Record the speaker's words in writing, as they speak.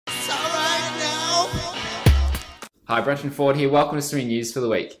Hi, Brenton Ford here. Welcome to Swimming News for the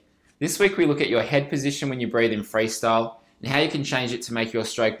week. This week we look at your head position when you breathe in freestyle and how you can change it to make your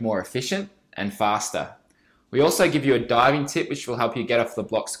stroke more efficient and faster. We also give you a diving tip which will help you get off the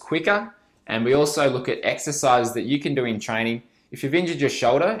blocks quicker, and we also look at exercises that you can do in training if you've injured your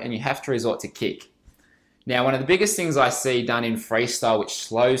shoulder and you have to resort to kick. Now, one of the biggest things I see done in freestyle which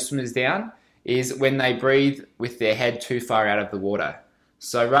slows swimmers down is when they breathe with their head too far out of the water.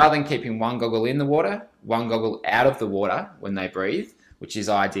 So rather than keeping one goggle in the water, one goggle out of the water when they breathe, which is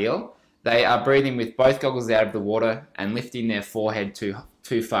ideal, they are breathing with both goggles out of the water and lifting their forehead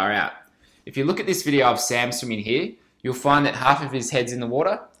too far out. If you look at this video of Sam swimming here, you'll find that half of his head's in the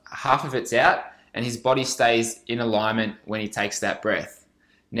water, half of it's out, and his body stays in alignment when he takes that breath.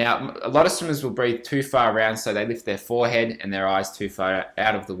 Now, a lot of swimmers will breathe too far around, so they lift their forehead and their eyes too far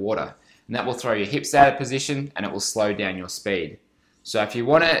out of the water. And that will throw your hips out of position and it will slow down your speed. So if you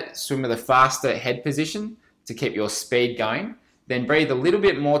want to swim with a faster head position to keep your speed going, then breathe a little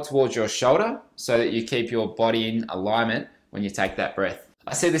bit more towards your shoulder so that you keep your body in alignment when you take that breath.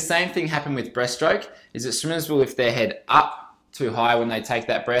 I see the same thing happen with breaststroke, is that swimmers will lift their head up too high when they take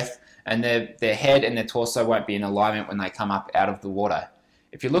that breath, and their head and their torso won't be in alignment when they come up out of the water.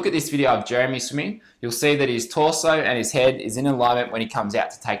 If you look at this video of Jeremy swimming, you'll see that his torso and his head is in alignment when he comes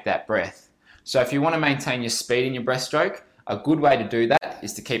out to take that breath. So if you want to maintain your speed in your breaststroke, a good way to do that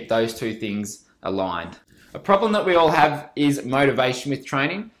is to keep those two things aligned. A problem that we all have is motivation with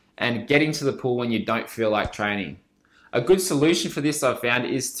training and getting to the pool when you don't feel like training. A good solution for this I've found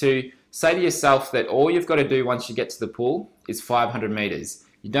is to say to yourself that all you've got to do once you get to the pool is 500 meters.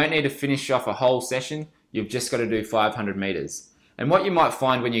 You don't need to finish off a whole session, you've just got to do 500 meters. And what you might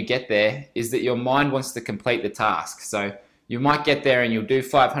find when you get there is that your mind wants to complete the task. So you might get there and you'll do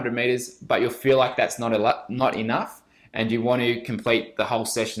 500 meters, but you'll feel like that's not enough, and you want to complete the whole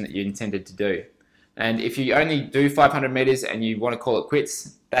session that you intended to do. And if you only do 500 meters and you want to call it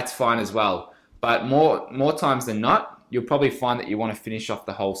quits, that's fine as well. But more times than not, you'll probably find that you want to finish off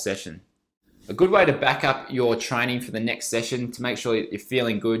the whole session. A good way to back up your training for the next session to make sure that you're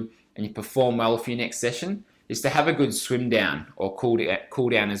feeling good and you perform well for your next session is to have a good swim down, or cool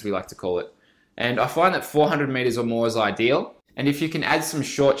down as we like to call it. And I find that 400 meters or more is ideal. And if you can add some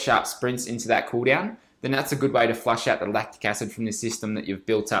short, sharp sprints into that cool down, then that's a good way to flush out the lactic acid from the system that you've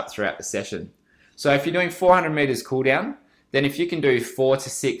built up throughout the session. So if you're doing 400 meters cool down, then if you can do 4 to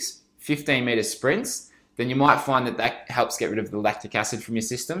 6 15 meter sprints, then you might find that that helps get rid of the lactic acid from your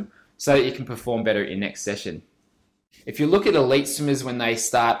system so that you can perform better in next session. If you look at elite swimmers when they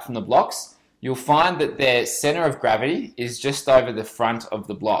start from the blocks, you'll find that their center of gravity is just over the front of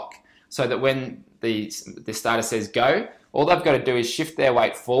the block, so that when the starter says go, all they've got to do is shift their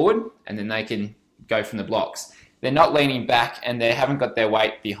weight forward and then they can go from the blocks. They're not leaning back and they haven't got their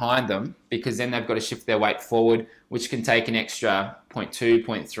weight behind them, because then they've got to shift their weight forward, which can take an extra 0.2,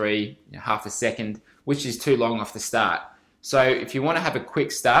 0.3, half a second, which is too long off the start. So if you want to have a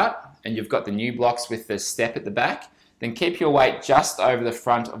quick start and you've got the new blocks with the step at the back, then keep your weight just over the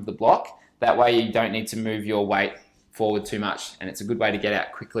front of the block. That way you don't need to move your weight forward too much, and it's a good way to get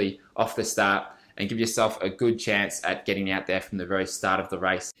out quickly off the start and give yourself a good chance at getting out there from the very start of the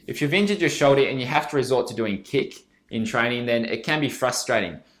race. If you've injured your shoulder and you have to resort to doing kick in training, then it can be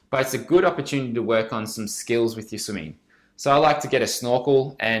frustrating, but it's a good opportunity to work on some skills with your swimming. So I like to get a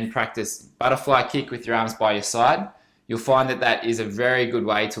snorkel and practice butterfly kick with your arms by your side. You'll find that that is a very good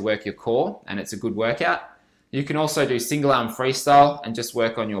way to work your core, and it's a good workout. You can also do single arm freestyle and just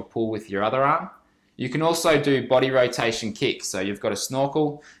work on your pull with your other arm. You can also do body rotation kick. So you've got a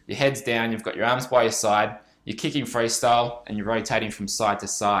snorkel, your head's down, you've got your arms by your side, you're kicking freestyle and you're rotating from side to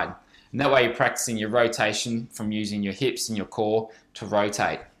side. And that way you're practicing your rotation from using your hips and your core to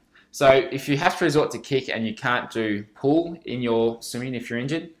rotate. So if you have to resort to kick and you can't do pull in your swimming if you're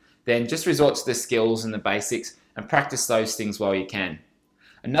injured, then just resort to the skills and the basics and practice those things while you can.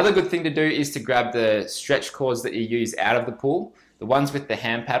 Another good thing to do is to grab the stretch cords that you use out of the pool, the ones with the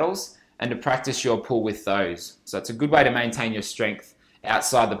hand paddles, and to practice your pull with those. So it's a good way to maintain your strength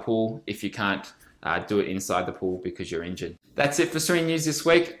outside the pool if you can't do it inside the pool because you're injured. That's it for Swimming News this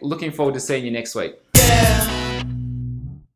week. Looking forward to seeing you next week.